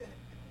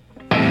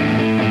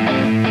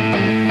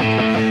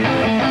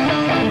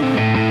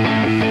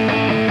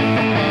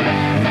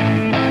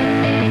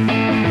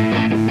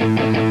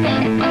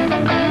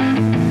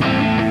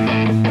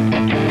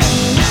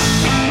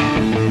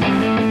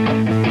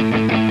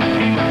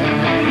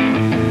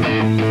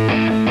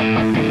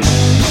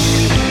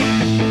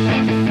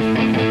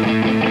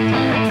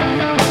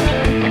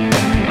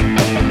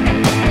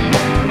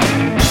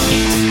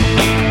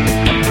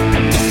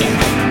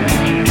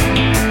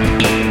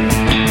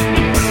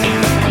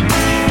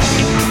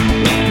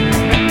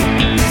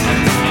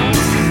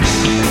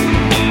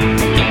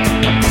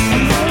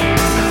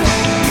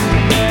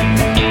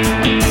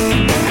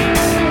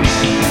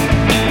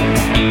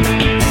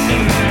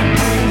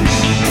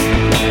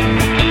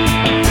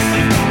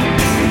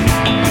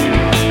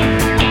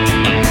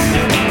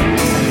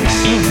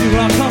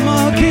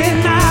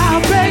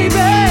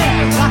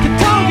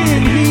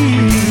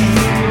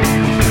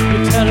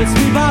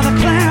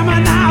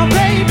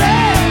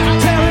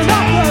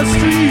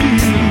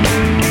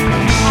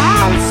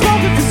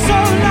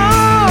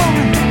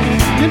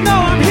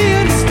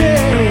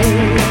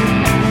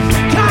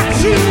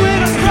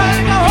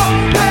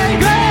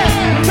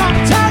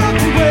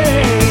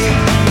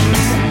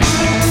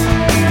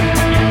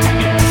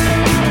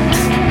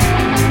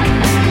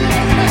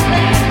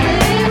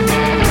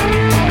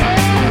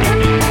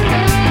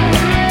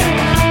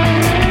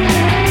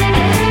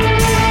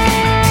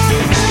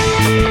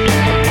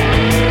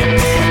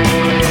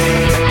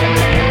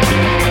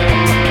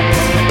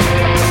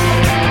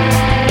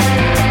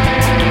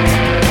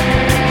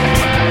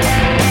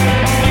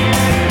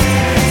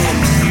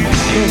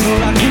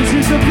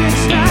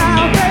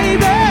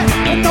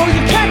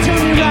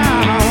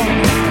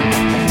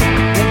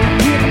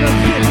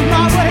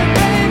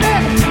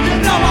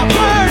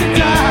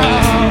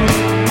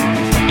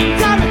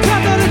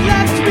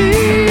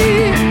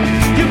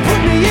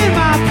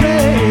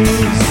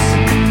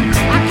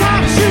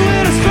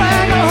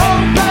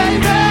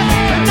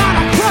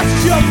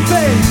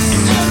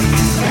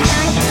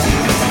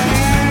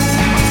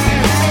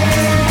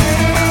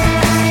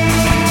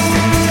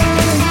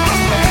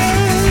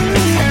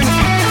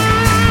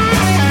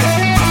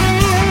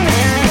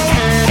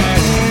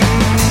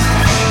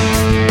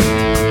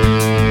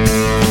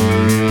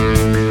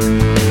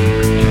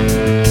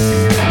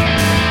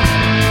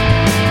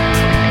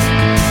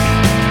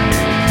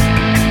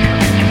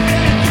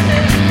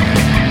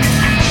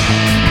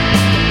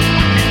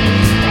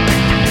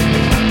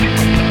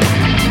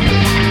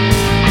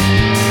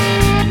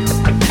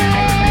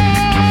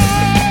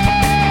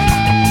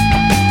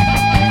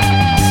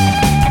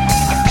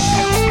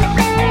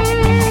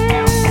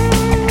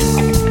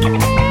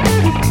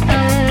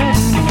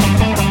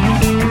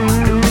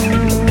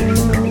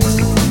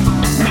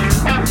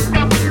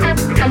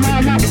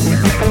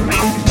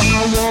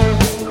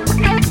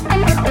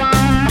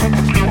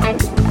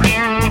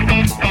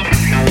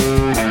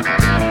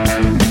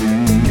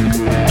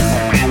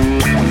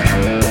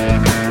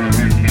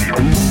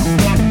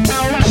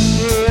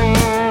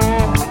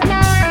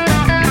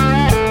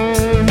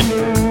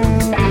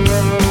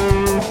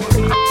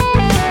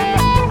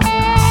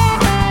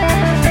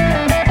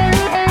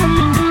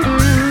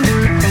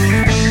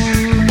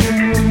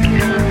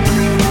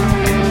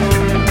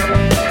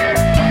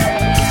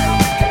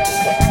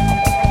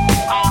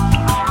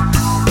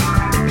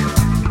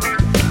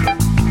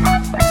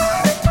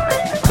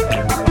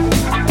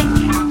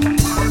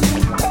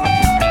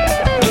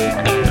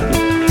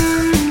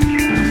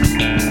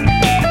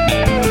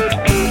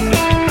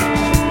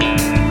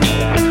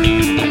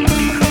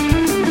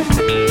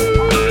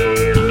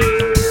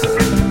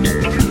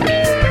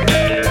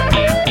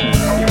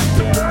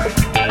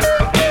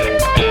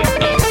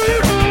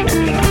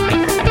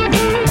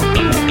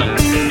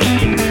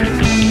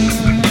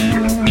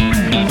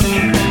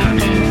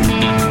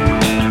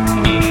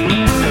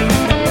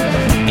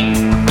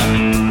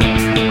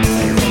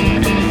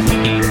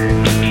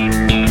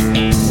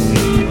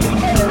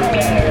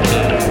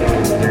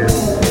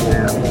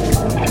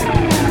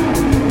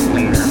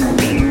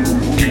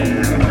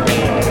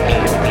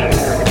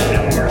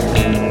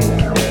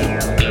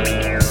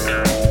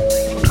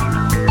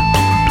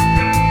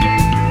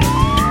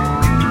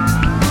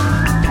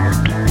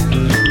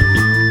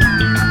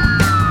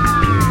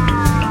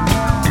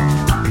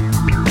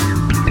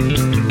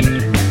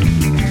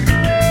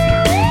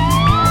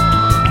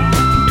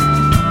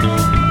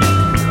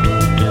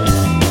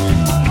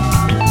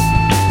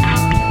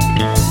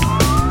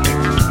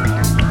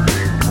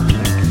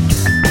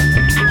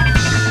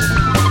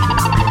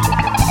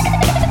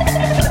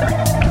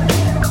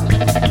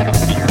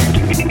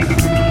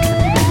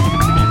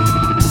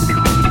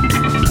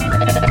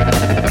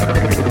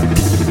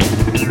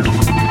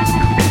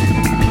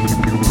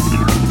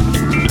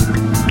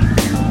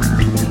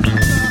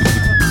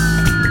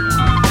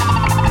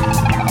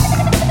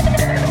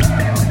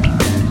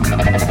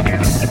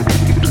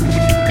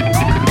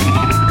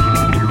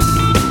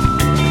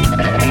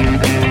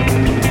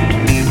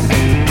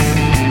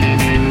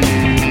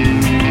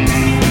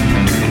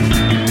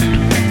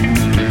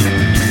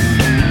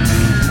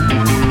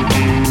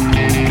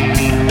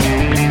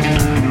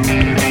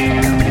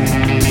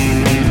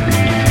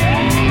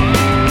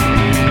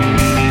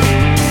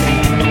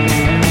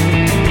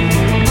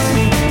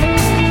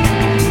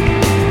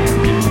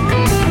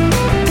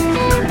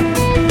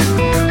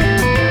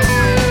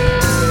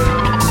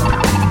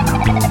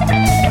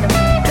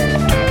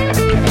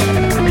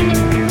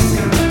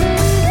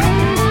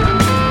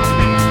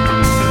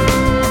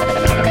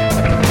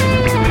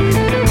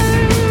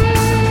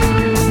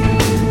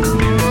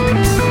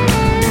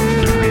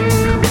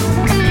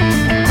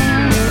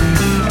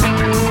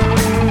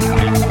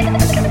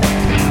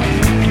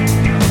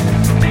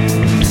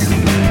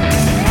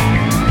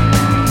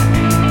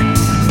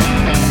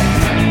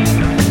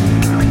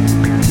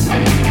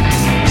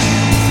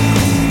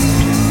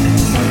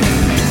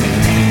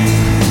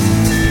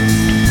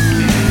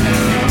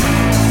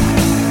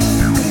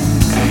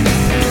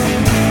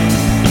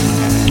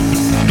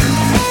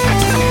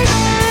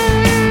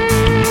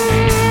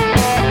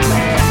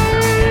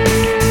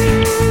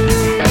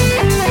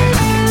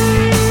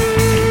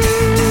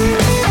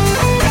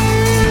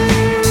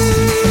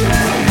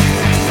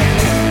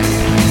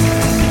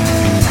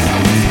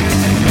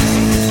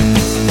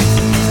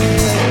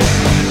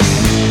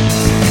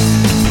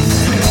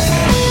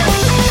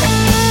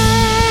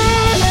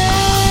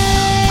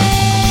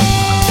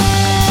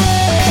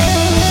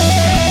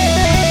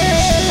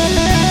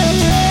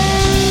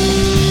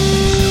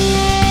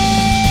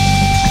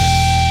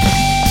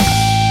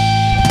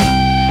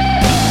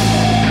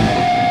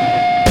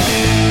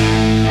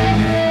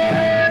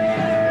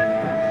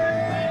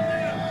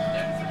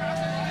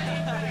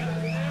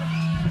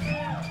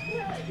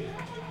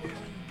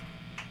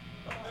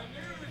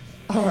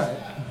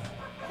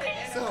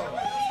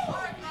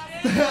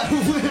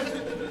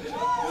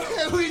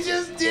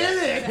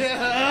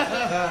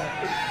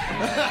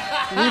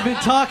We've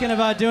been talking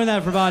about doing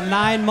that for about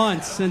 9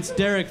 months since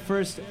Derek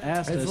first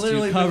asked us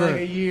to cover been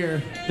like a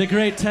year. the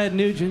great Ted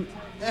Nugent.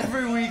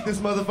 Every week, this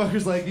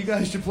motherfucker's like, you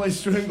guys should play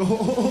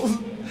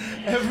Stranglehold.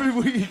 Every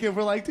week, and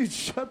we're like, dude,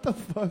 shut the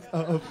fuck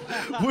up.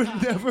 We're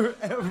never,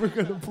 ever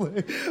gonna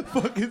play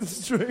fucking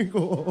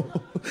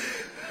Stranglehold.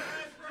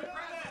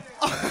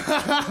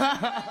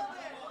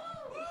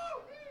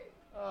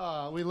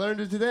 We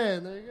learned it today,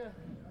 and there you go.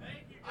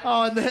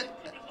 Oh, and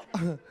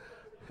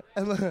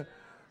then,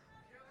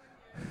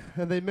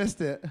 and they missed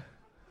it.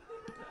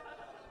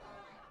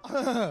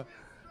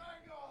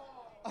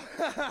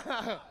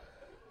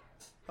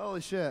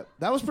 Holy shit.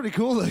 That was pretty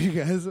cool, though, you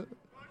guys.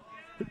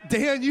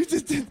 Dan, you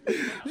just did.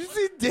 Did you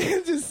see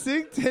Dan just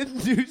sing Ted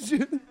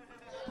Nugent?